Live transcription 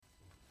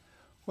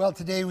Well,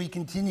 today we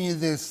continue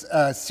this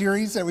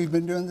series that we've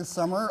been doing this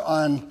summer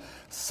on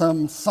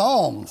some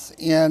Psalms.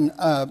 And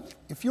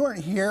if you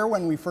weren't here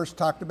when we first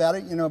talked about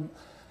it,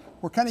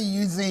 we're kind of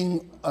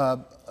using a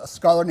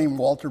scholar named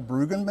Walter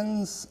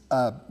Brueggemann's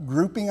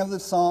grouping of the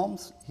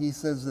Psalms. He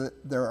says that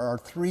there are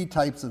three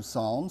types of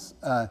Psalms.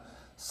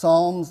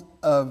 Psalms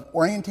of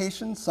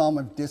orientation, Psalm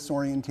of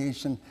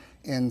disorientation,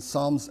 and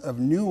Psalms of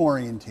new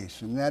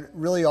orientation. That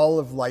really all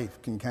of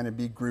life can kind of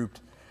be grouped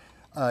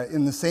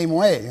in the same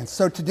way. And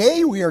so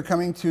today we are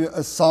coming to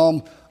a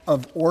Psalm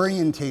of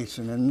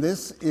orientation, and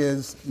this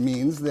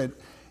means that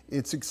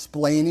it's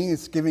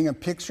giving a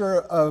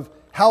picture of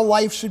how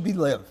life should be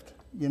lived.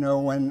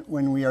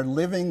 When we are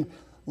living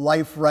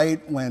life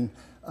right, when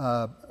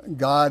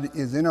God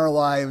is in our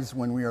lives,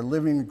 when we are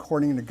living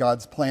according to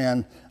God's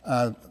plan,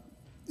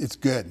 it's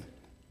good.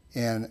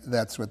 And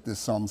that's what this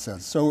psalm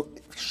says. So,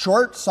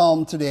 short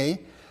psalm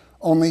today,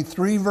 only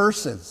 3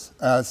 verses,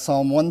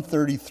 Psalm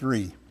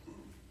 133.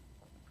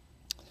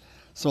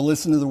 So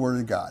listen to the word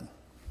of God.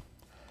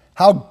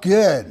 How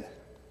good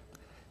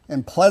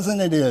and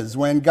pleasant it is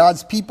when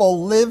God's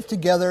people live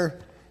together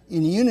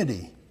in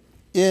unity.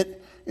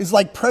 It is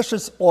like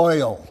precious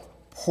oil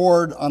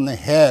poured on the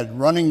head,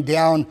 running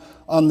down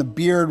on the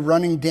beard,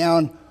 running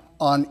down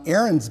on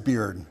Aaron's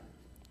beard,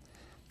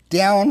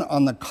 down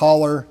on the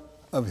collar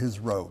of his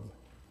robe.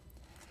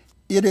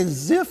 It is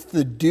as if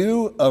the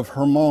dew of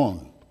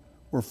Hermon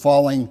were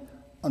falling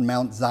on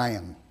Mount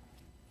Zion.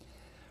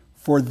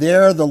 For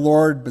there the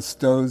Lord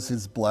bestows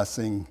his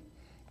blessing,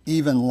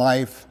 even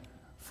life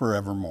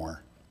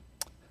forevermore.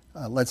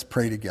 Let's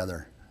pray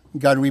together.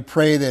 God, we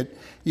pray that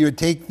you would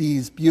take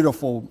these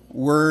beautiful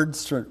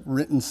words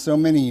written so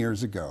many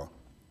years ago,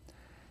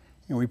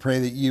 and we pray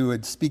that you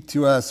would speak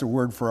to us a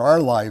word for our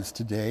lives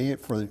today,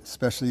 for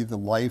especially the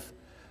life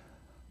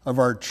of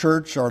our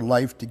church, our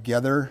life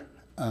together.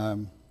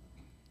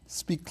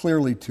 Speak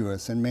clearly to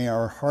us, and may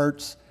our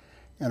hearts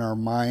and our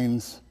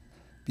minds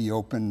be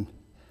open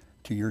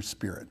to your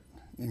Spirit.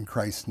 In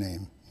Christ's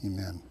name,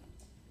 amen.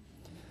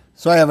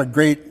 So I have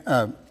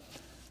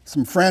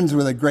some friends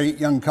with a great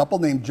young couple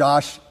named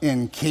Josh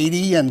and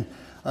Katie, and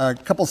a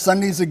couple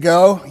Sundays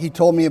ago, he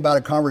told me about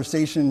a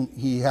conversation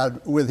he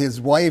had with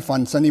his wife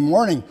on Sunday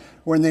morning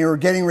when they were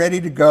getting ready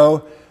to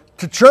go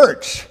to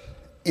church.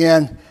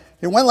 And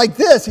it went like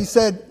this. He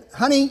said,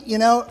 honey,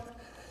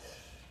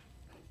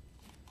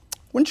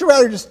 wouldn't you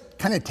rather just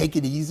kind of take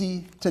it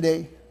easy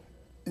today?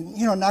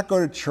 Not go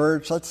to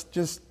church. Let's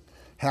just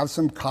have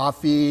some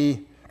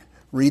coffee,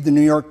 read the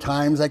New York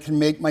Times. I can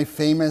make my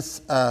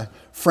famous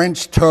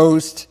French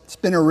toast. It's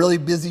been a really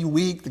busy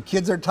week. The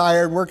kids are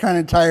tired. We're kind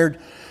of tired.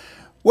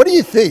 What do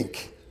you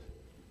think?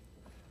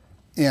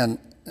 And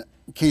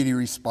Katie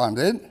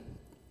responded,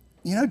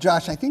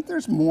 Josh, I think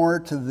there's more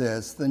to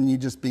this than you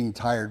just being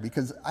tired,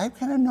 because I've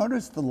kind of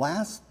noticed the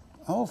last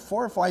 4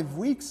 or 5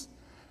 weeks,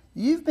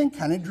 you've been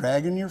kind of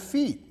dragging your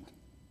feet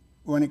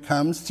when it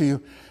comes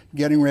to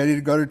getting ready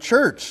to go to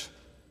church.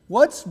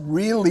 What's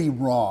really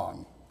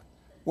wrong?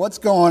 What's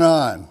going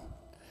on?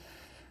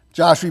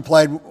 Josh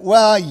replied,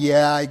 well,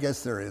 yeah, I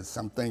guess there is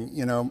something,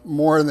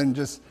 more than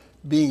just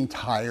being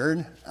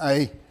tired.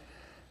 I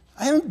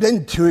haven't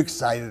been too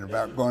excited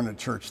about going to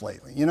church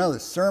lately. The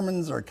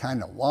sermons are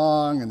kind of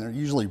long and they're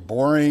usually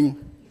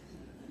boring.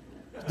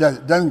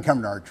 Doesn't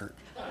come to our church.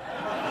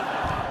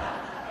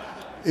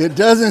 It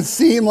doesn't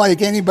seem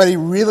like anybody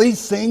really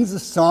sings a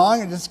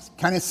song. It just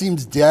kind of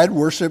seems dead.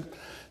 Worship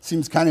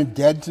seems kind of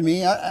dead to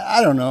me.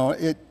 I don't know.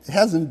 It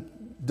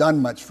hasn't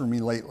done much for me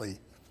lately.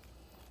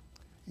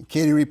 And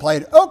Katie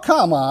replied, oh,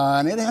 come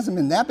on. It hasn't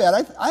been that bad.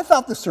 I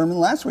thought the sermon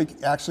last week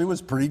actually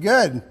was pretty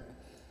good.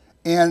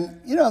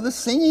 And, the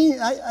singing,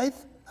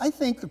 I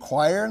think the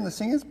choir and the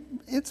singing,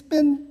 it's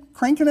been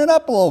cranking it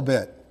up a little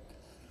bit.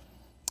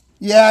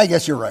 Yeah, I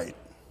guess you're right.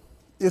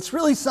 It's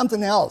really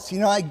something else.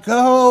 I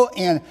go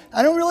and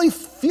I don't really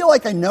feel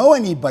like I know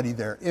anybody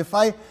there.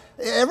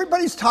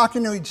 Everybody's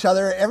talking to each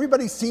other.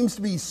 Everybody seems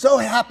to be so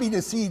happy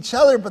to see each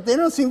other, but they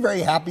don't seem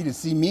very happy to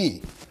see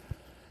me.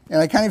 And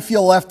I kind of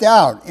feel left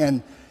out.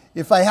 And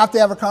if I have to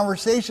have a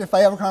conversation,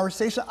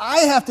 I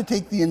have to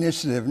take the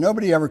initiative.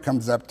 Nobody ever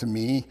comes up to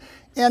me.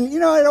 And,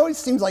 it always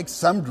seems like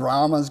some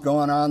drama's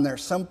going on.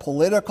 There's some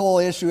political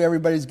issue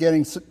everybody's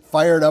getting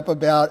fired up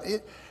about.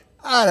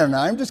 I don't know.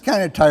 I'm just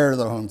kind of tired of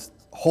the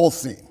whole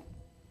scene.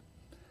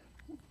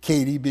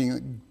 Katie, being a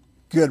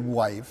good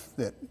wife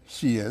that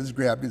she is,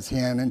 grabbed his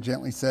hand and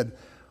gently said,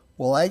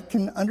 well, I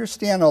can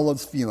understand all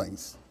those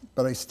feelings,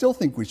 but I still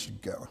think we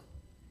should go.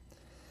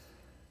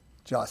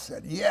 Josh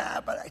said,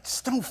 yeah, but I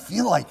just don't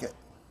feel like it.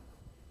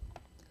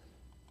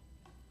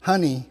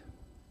 Honey,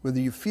 whether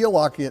you feel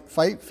like it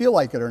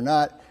or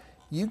not,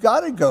 you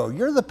got to go.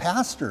 You're the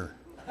pastor.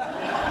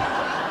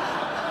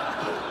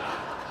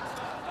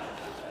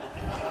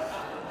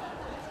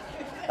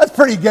 That's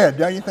pretty good,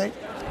 don't you think?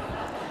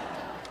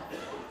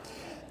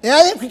 And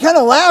I think we kind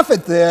of laugh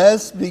at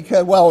this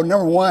because, well,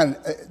 number one,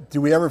 do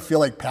we ever feel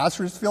like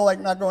pastors feel like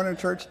not going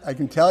to church? I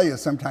can tell you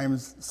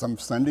sometimes, some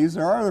Sundays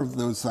there are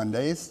those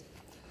Sundays.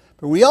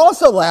 But we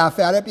also laugh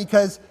at it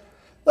because,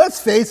 let's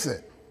face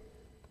it,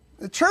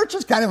 The church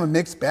is kind of a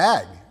mixed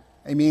bag.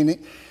 I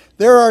mean,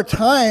 there are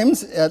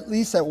times, at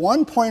least at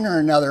one point or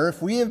another,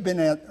 if we have been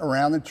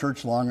around the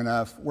church long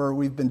enough, where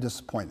we've been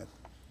disappointed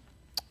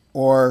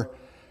or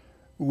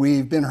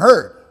we've been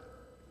hurt.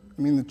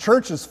 I mean, the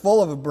church is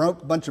full of a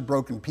bunch of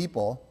broken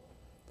people,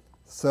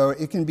 so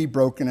it can be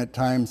broken at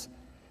times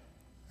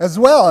as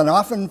well, and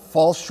often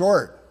falls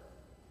short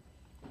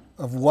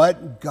of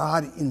what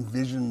God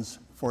envisions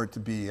for it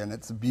to be, and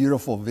it's a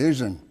beautiful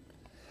vision.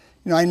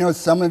 You know, I know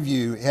some of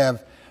you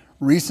have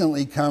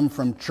recently come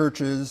from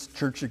church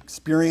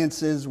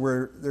experiences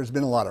where there's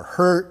been a lot of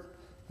hurt.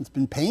 It's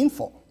been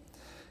painful,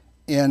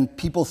 and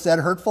people said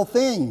hurtful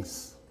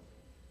things,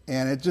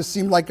 and it just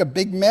seemed like a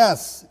big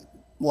mess,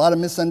 a lot of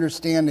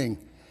misunderstanding.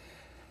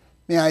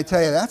 Man, I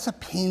tell you, that's a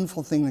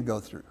painful thing to go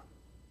through,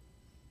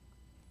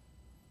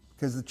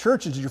 because the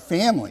church is your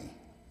family.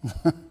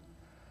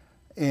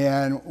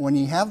 And when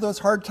you have those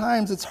hard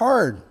times, it's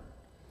hard.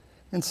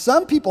 And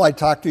some people I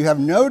talk to have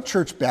no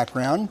church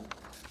background,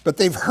 but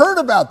they've heard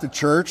about the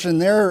church,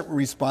 and their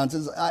response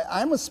is,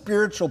 I'm a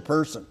spiritual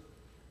person,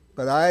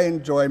 but I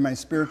enjoy my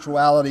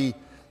spirituality,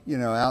 you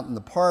know, out in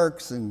the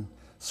parks and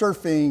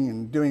surfing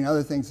and doing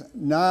other things,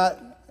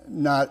 not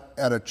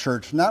at a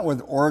church, not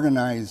with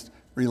organized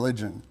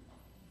religion.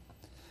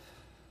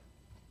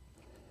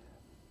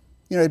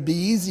 You know, it'd be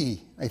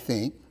easy, I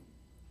think,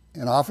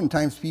 and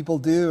oftentimes people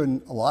do,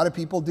 and a lot of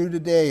people do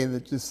today,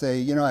 that just say,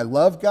 you know, I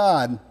love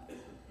God.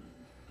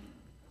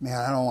 Man,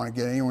 I don't want to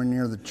get anywhere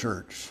near the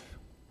church.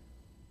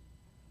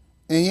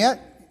 And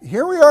yet,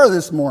 here we are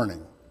this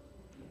morning,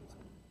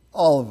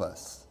 all of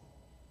us.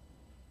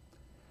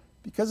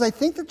 Because I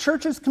think the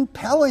church is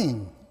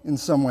compelling in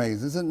some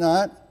ways, is it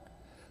not?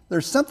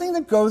 There's something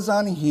that goes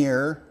on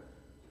here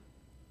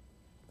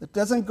that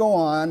doesn't go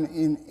on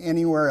in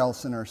anywhere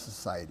else in our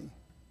society.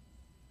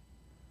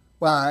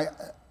 Well, I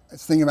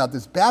was thinking about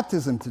this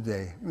baptism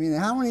today. I mean,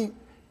 how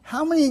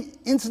many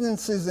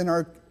incidences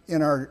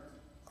in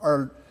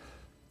our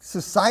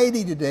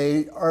society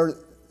today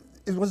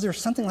was there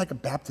something like a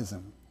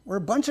baptism, where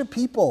a bunch of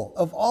people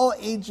of all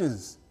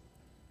ages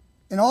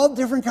and all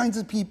different kinds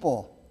of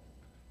people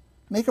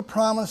make a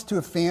promise to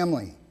a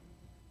family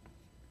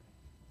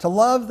to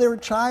love their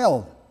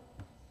child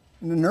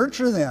and to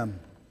nurture them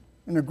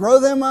and to grow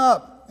them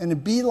up and to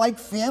be like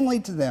family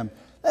to them.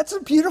 That's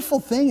a beautiful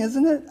thing,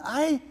 isn't it?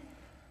 I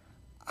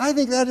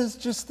think that is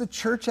just the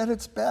church at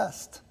its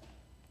best.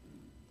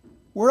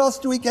 Where else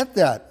do we get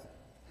that?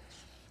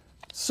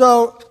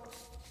 So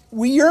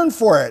we yearn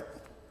for it.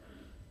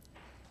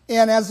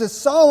 And as the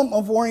Psalm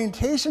of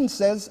Orientation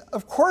says,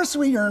 of course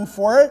we yearn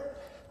for it,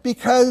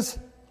 because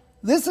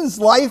this is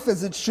life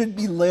as it should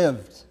be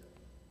lived.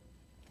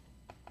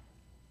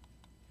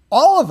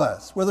 All of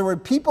us, whether we're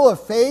people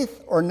of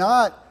faith or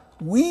not,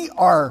 we're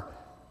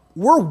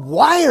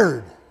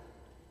wired.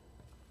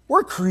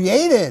 We're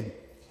created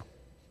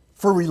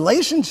for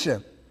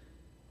relationship.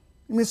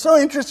 I mean, it's so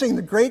interesting,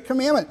 the great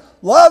commandment,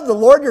 love the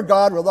Lord your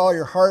God with all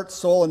your heart,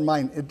 soul, and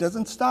mind. It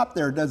doesn't stop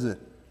there, does it?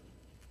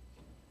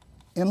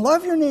 And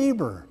love your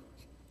neighbor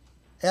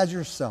as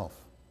yourself.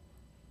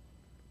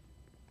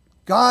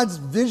 God's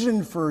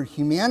vision for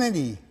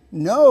humanity,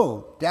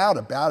 no doubt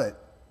about it.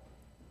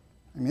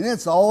 I mean,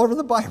 it's all over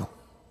the Bible.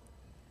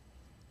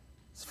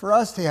 It's for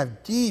us to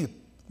have deep,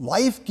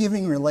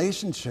 life-giving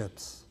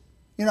relationships.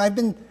 You know, I've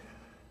been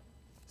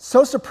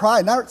so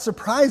surprised, not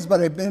surprised,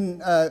 but I've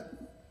been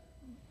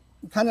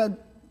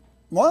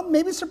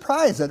maybe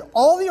surprised at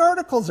all the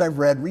articles I've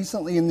read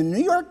recently in the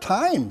New York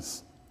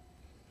Times.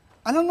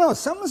 I don't know,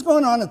 something's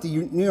going on at the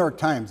New York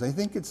Times. I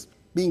think it's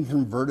being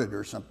converted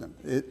or something.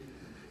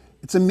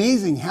 It's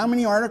amazing how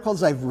many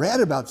articles I've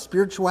read about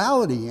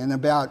spirituality and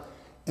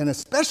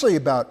especially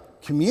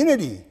about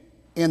community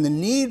and the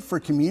need for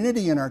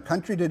community in our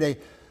country today,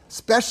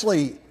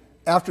 especially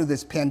after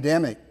this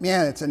pandemic.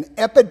 Man, it's an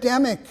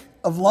epidemic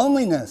of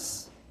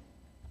loneliness.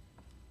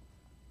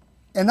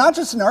 And not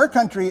just in our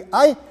country.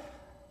 I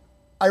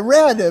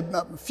read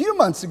a few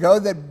months ago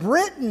that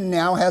Britain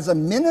now has a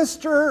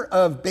minister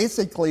of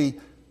basically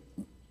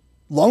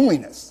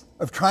loneliness,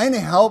 of trying to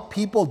help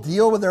people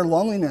deal with their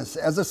loneliness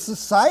as a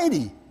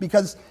society,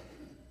 because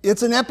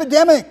it's an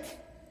epidemic.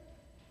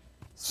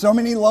 So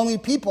many lonely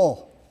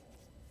people.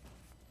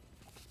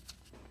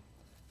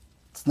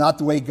 It's not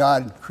the way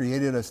God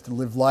created us to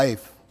live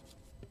life.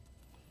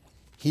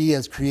 He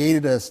has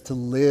created us to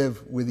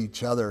live with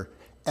each other,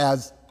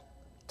 as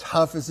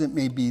tough as it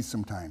may be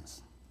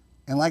sometimes.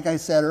 And like I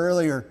said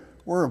earlier,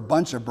 we're a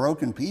bunch of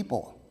broken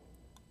people.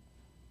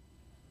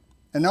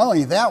 And not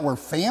only that, we're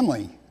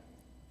family.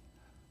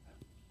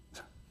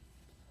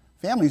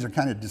 Families are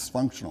kind of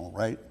dysfunctional,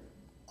 right?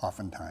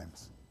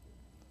 Oftentimes.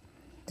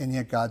 And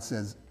yet God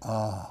says,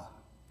 but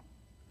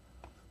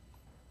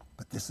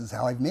this is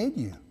how I've made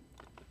you.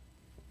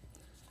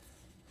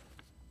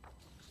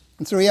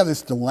 And so we have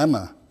this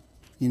dilemma.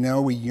 You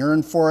know, we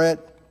yearn for it,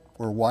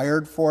 we're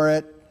wired for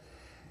it,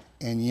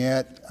 and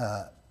yet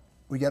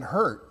we get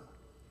hurt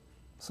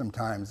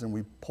sometimes and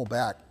we pull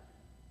back.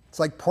 It's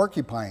like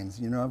porcupines,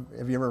 you know.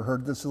 Have you ever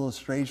heard this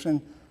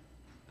illustration?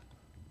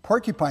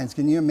 Porcupines,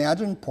 can you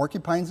imagine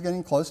porcupines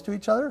getting close to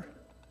each other?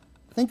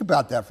 Think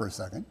about that for a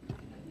second.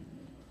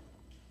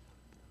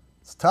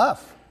 It's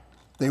tough.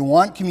 They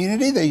want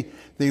community,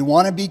 they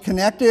want to be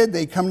connected,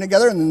 they come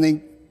together, and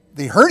then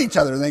they hurt each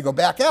other and they go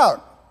back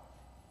out.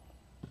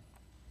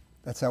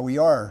 That's how we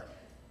are.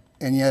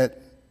 And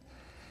yet,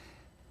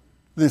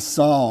 this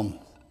psalm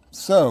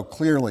so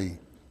clearly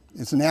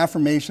is an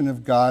affirmation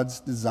of God's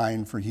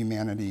design for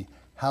humanity.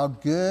 How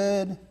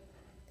good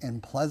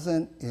and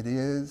pleasant it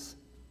is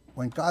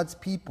when God's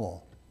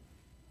people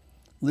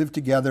live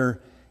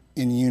together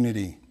in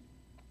unity.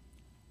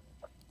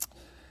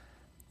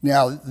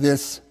 Now,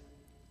 this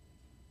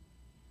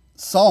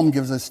psalm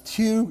gives us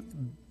two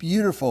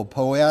beautiful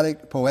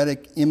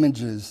poetic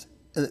images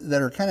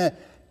that are kind of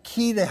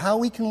key to how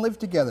we can live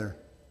together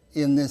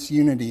in this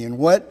unity, and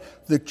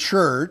what the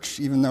church,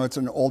 even though it's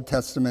an Old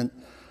Testament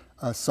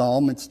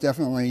psalm, it's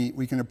definitely,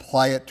 we can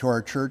apply it to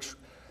our church.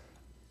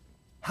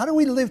 How do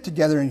we live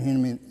together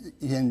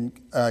in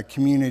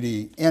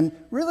community and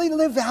really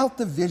live out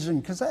the vision?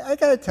 Because I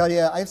got to tell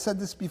you, I've said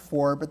this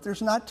before, but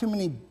there's not too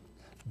many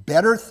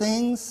better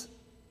things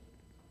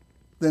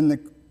than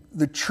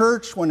the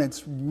church when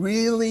it's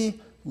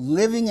really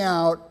living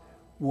out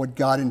what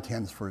God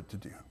intends for it to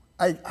do.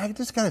 I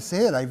just got to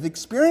say it. I've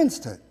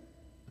experienced it.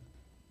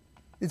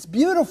 It's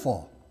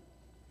beautiful.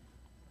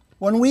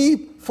 When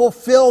we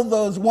fulfill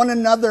those one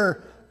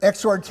another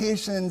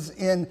exhortations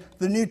in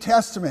the New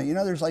Testament,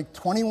 there's like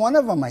 21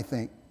 of them, I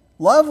think.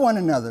 Love one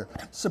another,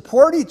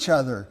 support each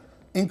other,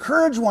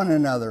 encourage one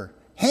another,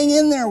 hang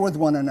in there with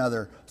one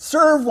another,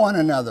 serve one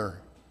another.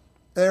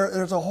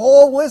 There's a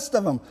whole list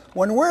of them.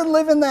 When we're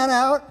living that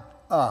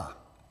out,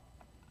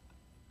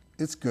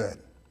 it's good.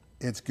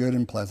 It's good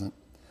and pleasant.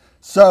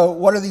 So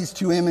what are these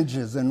two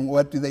images, and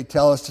what do they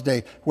tell us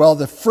today? Well,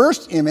 the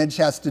first image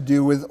has to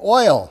do with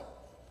oil.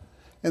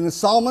 And the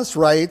psalmist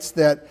writes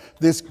that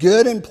this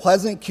good and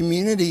pleasant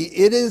community,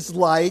 it is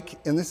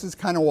like, and this is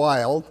kind of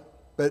wild,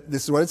 but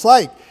this is what it's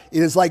like.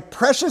 It is like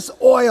precious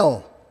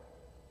oil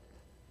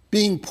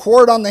being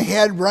poured on the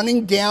head,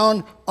 running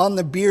down on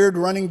the beard,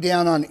 running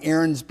down on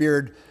Aaron's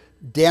beard,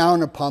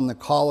 down upon the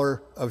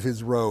collar of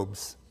his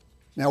robes.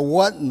 Now,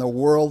 what in the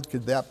world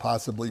could that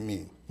possibly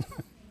mean?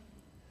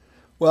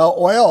 Well,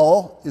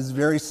 oil is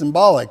very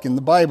symbolic in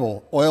the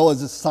Bible. Oil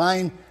is a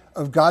sign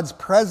of God's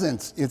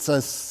presence. It's a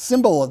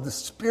symbol of the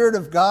Spirit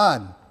of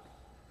God.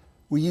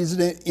 We use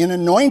it in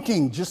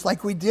anointing, just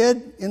like we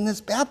did in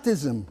this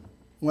baptism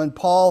when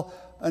Paul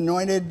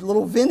anointed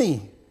little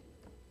Vinny.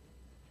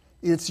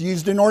 It's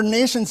used in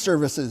ordination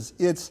services.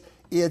 It's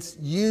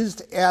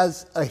used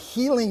as a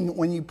healing.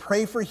 When you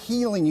pray for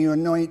healing, you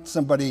anoint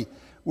somebody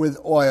with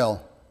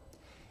oil.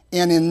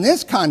 And in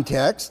this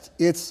context,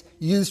 it's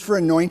used for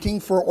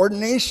anointing for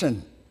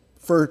ordination,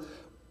 for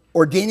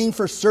ordaining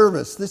for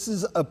service. This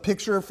is a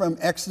picture from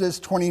Exodus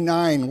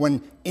 29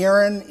 when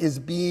Aaron is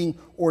being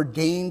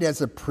ordained as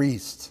a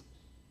priest,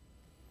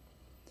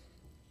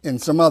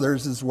 and some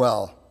others as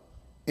well.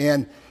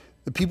 And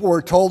the people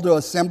were told to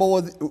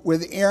assemble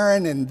with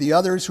Aaron and the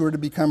others who were to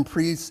become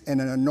priests and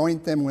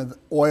anoint them with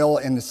oil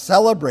and to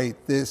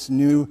celebrate this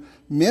new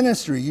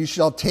ministry. You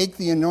shall take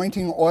the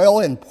anointing oil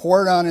and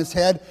pour it on his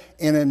head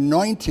and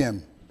anoint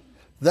him.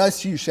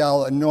 Thus you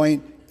shall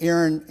anoint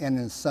Aaron and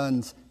his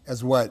sons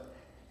as what?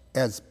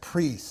 As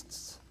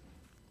priests.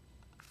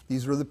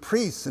 These were the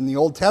priests in the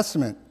Old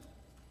Testament.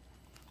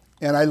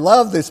 And I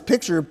love this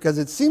picture because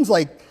it seems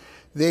like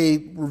they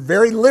were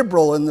very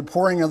liberal in the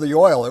pouring of the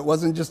oil. It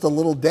wasn't just a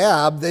little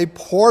dab. They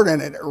poured in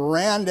it. It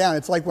ran down.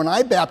 It's like when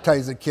I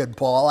baptize a kid,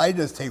 Paul, I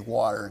just take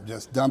water and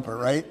just dump it,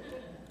 right?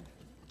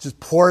 It just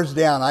pours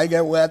down. I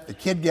get wet. The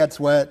kid gets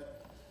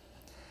wet.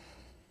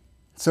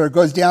 So it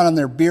goes down on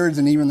their beards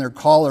and even their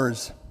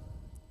collars.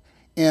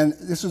 And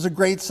this was a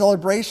great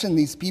celebration.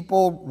 These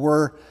people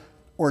were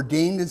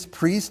ordained as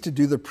priests to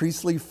do the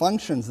priestly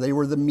functions. They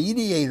were the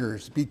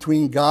mediators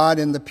between God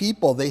and the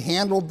people. They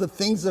handled the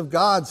things of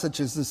God, such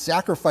as the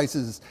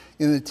sacrifices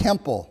in the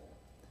temple.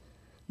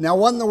 Now,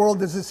 what in the world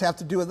does this have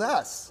to do with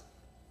us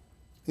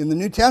in the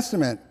New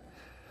Testament?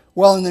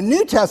 Well, in the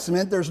New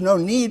Testament, there's no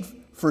need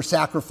for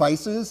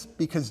sacrifices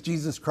because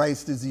Jesus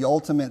Christ is the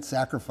ultimate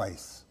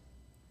sacrifice.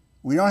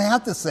 We don't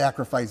have to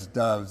sacrifice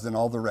doves and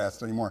all the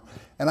rest anymore.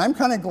 And I'm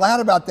kind of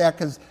glad about that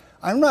because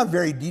I'm not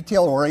very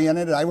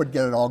detail-oriented. I would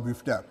get it all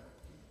goofed up.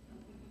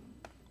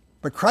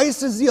 But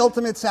Christ is the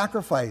ultimate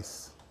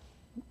sacrifice.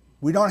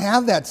 We don't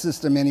have that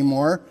system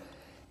anymore.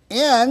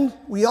 And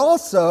we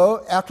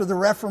also, after the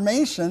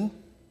Reformation,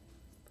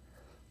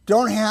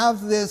 don't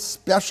have this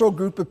special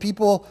group of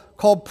people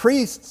called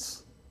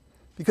priests.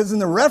 Because in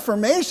the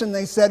Reformation,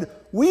 they said,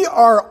 we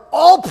are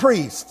all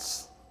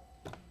priests.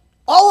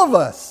 All of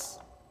us.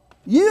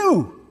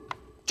 You.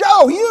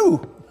 Joe,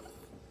 you.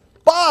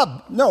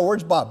 Bob. No,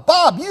 where's Bob?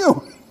 Bob,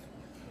 you.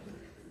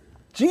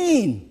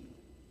 Gene.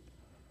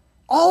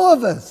 All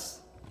of us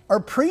are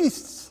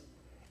priests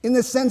in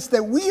the sense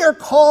that we are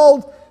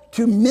called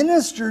to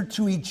minister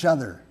to each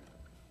other,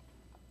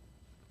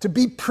 to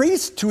be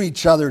priests to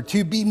each other,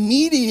 to be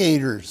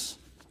mediators.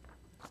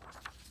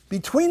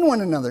 between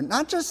one another,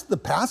 not just the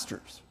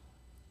pastors,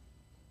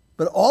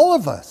 but all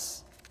of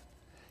us.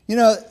 You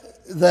know,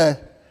 the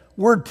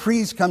word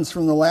priest comes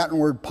from the Latin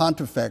word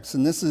pontifex,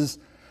 and this is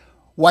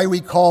why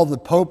we call the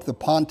Pope the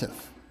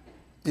pontiff.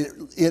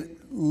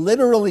 It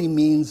literally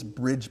means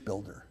bridge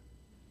builder.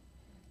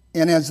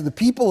 And as the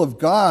people of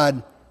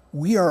God,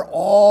 we are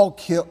all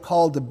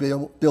called to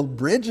build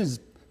bridges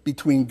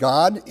between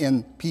God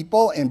and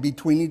people and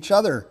between each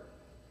other.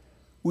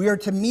 We are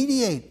to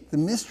mediate the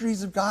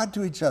mysteries of God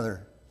to each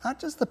other, not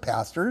just the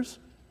pastors.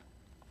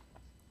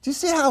 Do you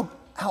see how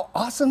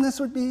awesome this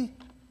would be?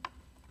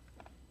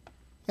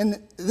 And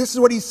this is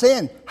what he's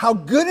saying. How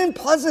good and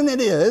pleasant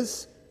it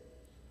is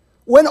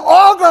when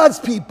all God's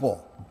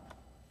people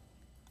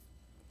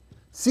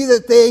see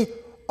that they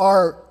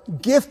are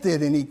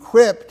gifted and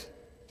equipped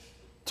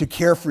to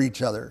care for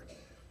each other.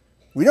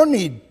 We don't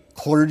need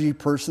clergy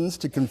persons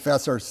to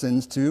confess our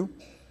sins to.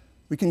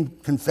 We can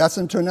confess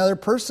them to another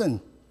person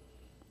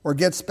or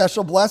get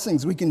special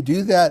blessings. We can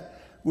do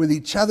that with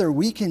each other.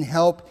 We can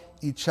help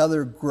each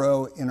other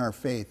grow in our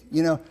faith.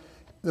 You know,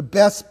 the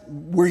best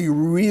where you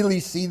really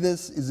see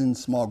this is in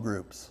small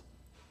groups.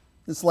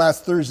 This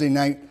last Thursday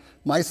night,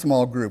 my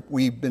small group,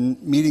 we've been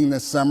meeting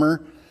this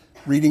summer,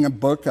 reading a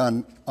book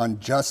on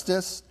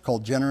justice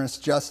called Generous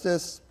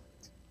Justice,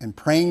 and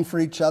praying for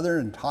each other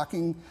and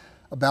talking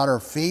about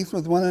our faith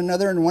with one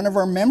another. And one of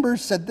our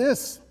members said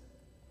this,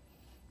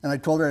 and I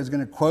told her I was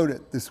going to quote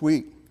it this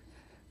week.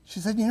 She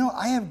said, you know,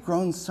 I have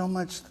grown so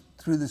much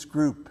through this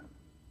group,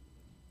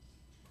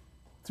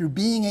 through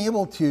being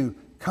able to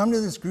come to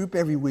this group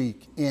every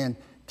week and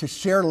to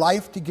share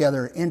life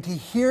together and to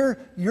hear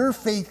your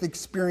faith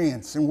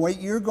experience and what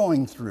you're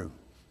going through.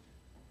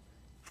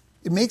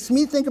 It makes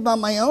me think about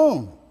my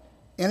own,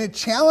 and it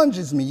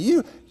challenges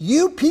me.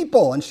 You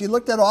people, and she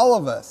looked at all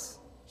of us.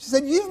 She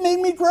said, you've made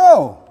me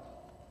grow.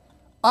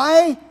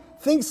 I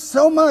think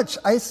so much.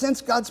 I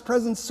sense God's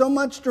presence so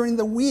much during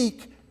the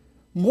week,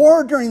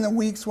 more during the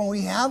weeks when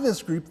we have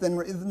this group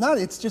than not.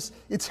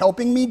 It's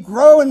helping me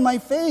grow in my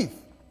faith.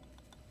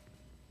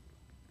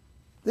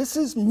 This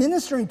is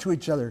ministering to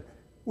each other.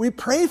 We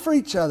pray for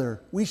each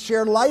other. We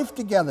share life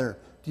together.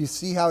 Do you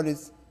see how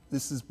this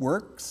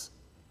works?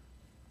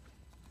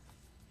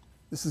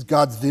 This is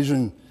God's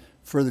vision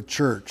for the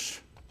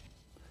church.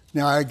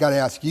 Now, I got to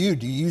ask you,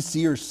 do you see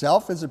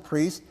yourself as a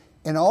priest?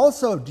 And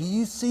also, do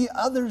you see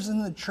others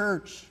in the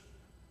church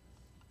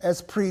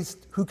as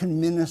priests who can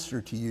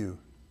minister to you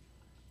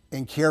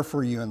and care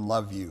for you and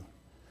love you?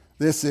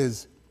 This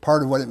is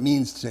part of what it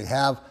means to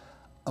have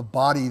a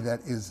body that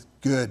is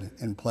good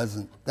and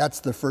pleasant. That's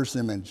the first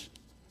image.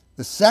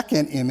 The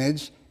second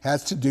image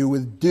has to do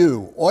with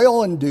dew,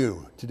 oil and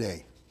dew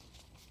today.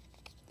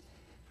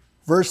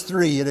 Verse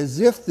 3, it is as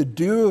if the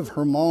dew of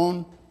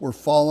Hermon were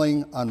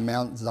falling on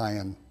Mount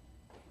Zion.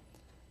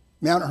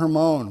 Mount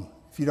Hermon,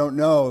 if you don't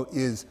know,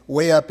 is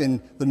way up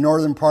in the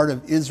northern part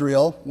of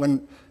Israel.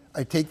 When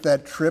I take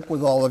that trip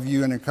with all of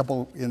you I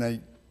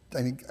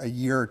think a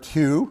year or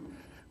two,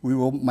 we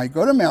might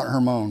go to Mount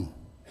Hermon.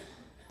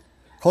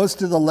 Close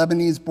to the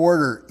Lebanese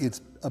border, it's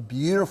a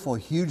beautiful,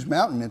 huge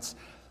mountain. It's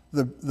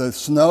the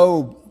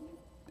snow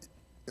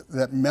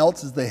that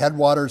melts is the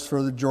headwaters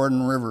for the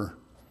Jordan River.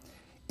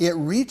 It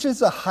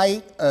reaches a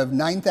height of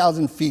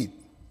 9,000 feet,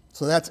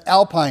 so that's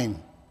alpine.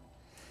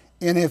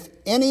 And if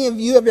any of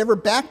you have ever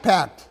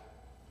backpacked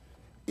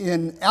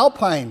in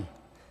alpine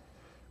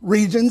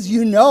regions,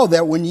 you know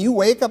that when you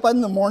wake up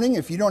in the morning,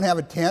 if you don't have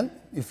a tent,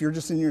 if you're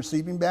just in your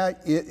sleeping bag,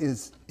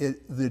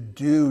 the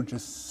dew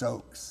just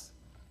soaks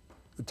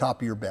the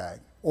top of your bag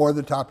or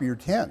the top of your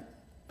tent.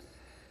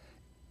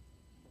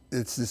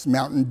 It's this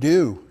mountain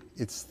dew.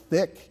 It's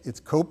thick. It's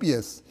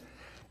copious.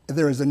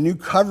 There is a new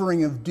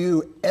covering of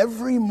dew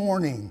every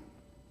morning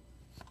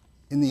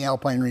in the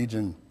alpine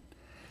region.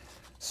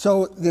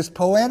 So this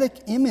poetic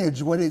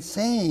image, what it's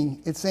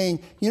saying,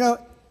 you know,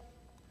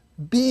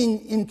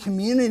 being in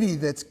community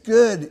that's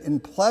good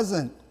and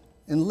pleasant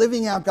and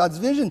living out God's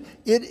vision,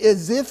 it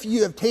is as if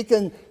you have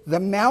taken the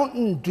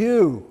mountain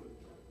dew,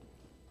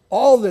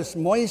 all this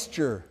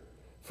moisture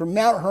from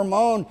Mount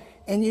Hermon,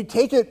 and you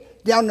take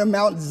it down to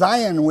Mount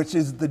Zion, which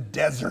is the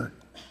desert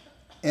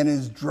and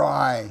is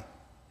dry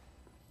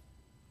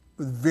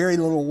with very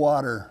little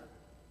water.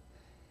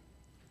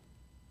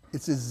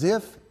 It's as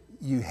if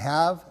you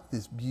have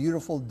this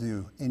beautiful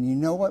dew, and you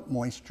know what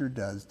moisture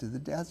does to the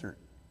desert.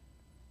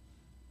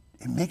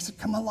 It makes it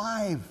come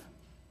alive.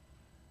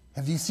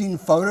 Have you seen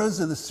photos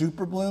of the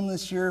super bloom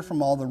this year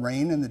from all the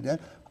rain in the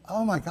desert?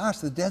 Oh my gosh,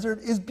 the desert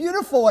is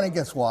beautiful when it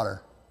gets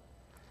water.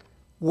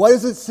 What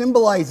is it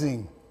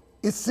symbolizing?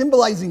 It's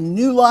symbolizing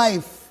new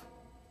life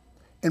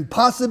and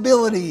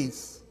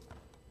possibilities.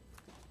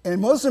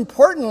 And most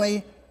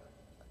importantly,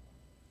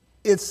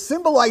 it's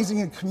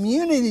symbolizing a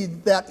community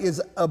that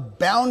is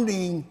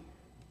abounding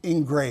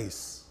in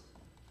grace.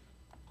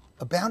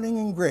 Abounding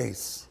in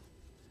grace.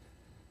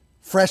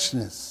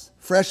 Freshness,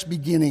 fresh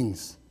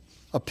beginnings,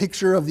 a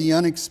picture of the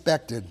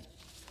unexpected.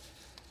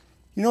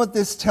 You know what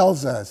this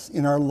tells us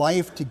in our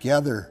life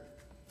together?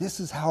 This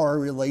is how our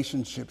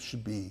relationship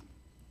should be.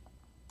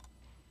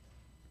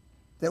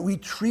 that we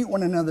treat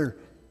one another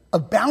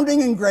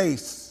abounding in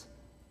grace,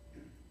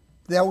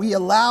 that we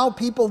allow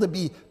people to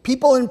be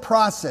people in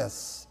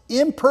process,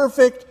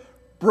 imperfect,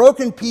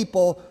 broken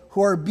people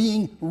who are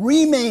being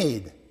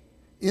remade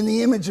in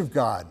the image of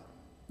God,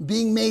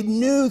 being made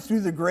new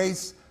through the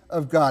grace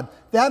of God.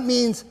 That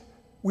means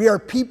we are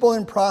people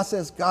in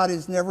process. God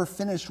is never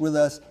finished with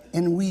us,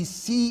 and we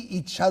see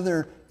each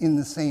other in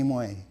the same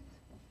way.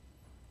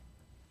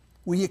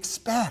 We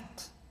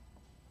expect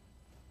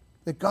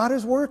that God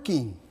is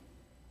working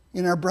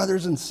in our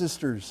brothers and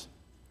sisters.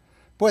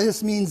 Boy,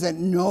 this means that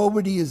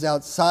nobody is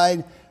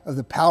outside of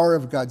the power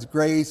of God's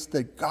grace,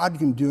 that God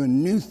can do a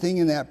new thing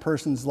in that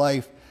person's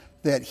life,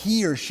 that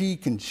he or she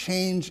can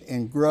change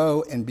and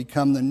grow and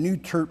become the new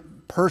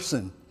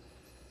person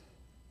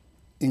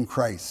in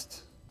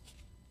Christ.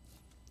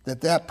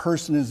 That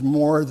person is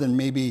more than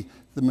maybe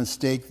the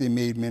mistake they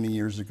made many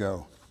years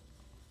ago.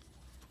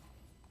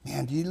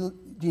 Man, do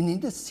you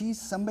need to see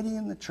somebody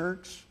in the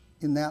church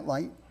in that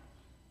light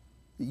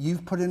that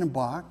you've put in a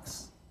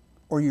box?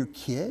 Or your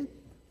kid?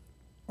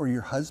 Or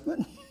your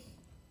husband?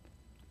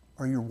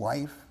 Or your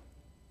wife?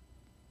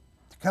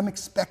 To come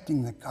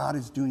expecting that God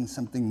is doing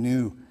something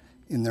new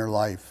in their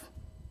life.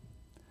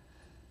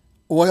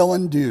 Oil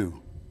and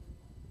dew.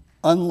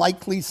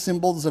 Unlikely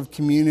symbols of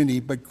community,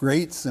 but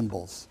great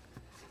symbols.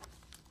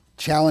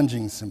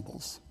 Challenging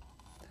symbols.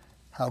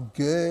 How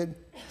good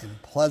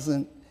and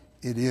pleasant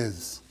it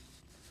is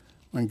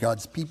when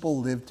God's people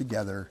live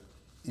together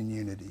in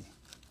unity.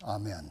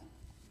 Amen.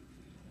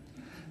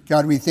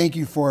 God, we thank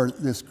you for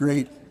this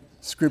great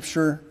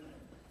scripture.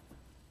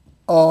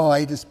 Oh,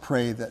 I just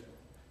pray that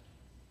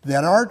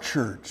our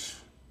church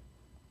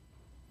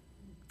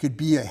could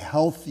be a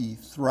healthy,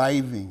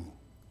 thriving,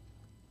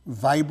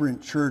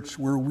 vibrant church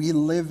where we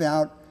live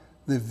out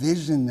the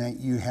vision that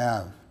you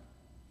have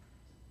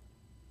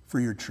for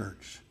your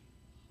church.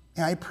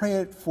 And I pray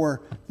it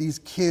for these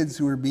kids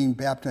who are being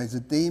baptized,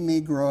 that they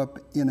may grow up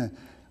in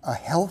a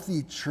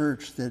healthy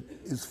church that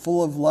is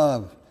full of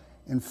love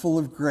and full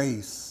of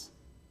grace,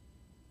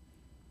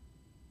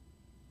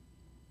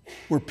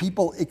 where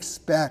people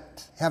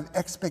have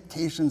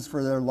expectations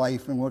for their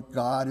life and what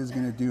God is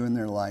going to do in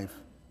their life,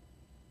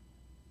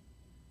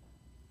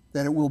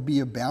 that it will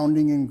be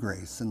abounding in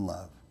grace and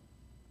love.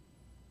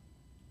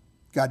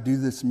 God, do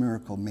this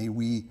miracle. May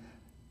we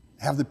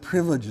have the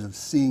privilege of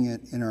seeing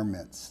it in our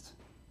midst.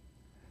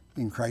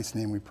 In Christ's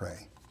name we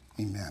pray.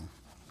 Amen.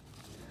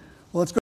 Well, let's go.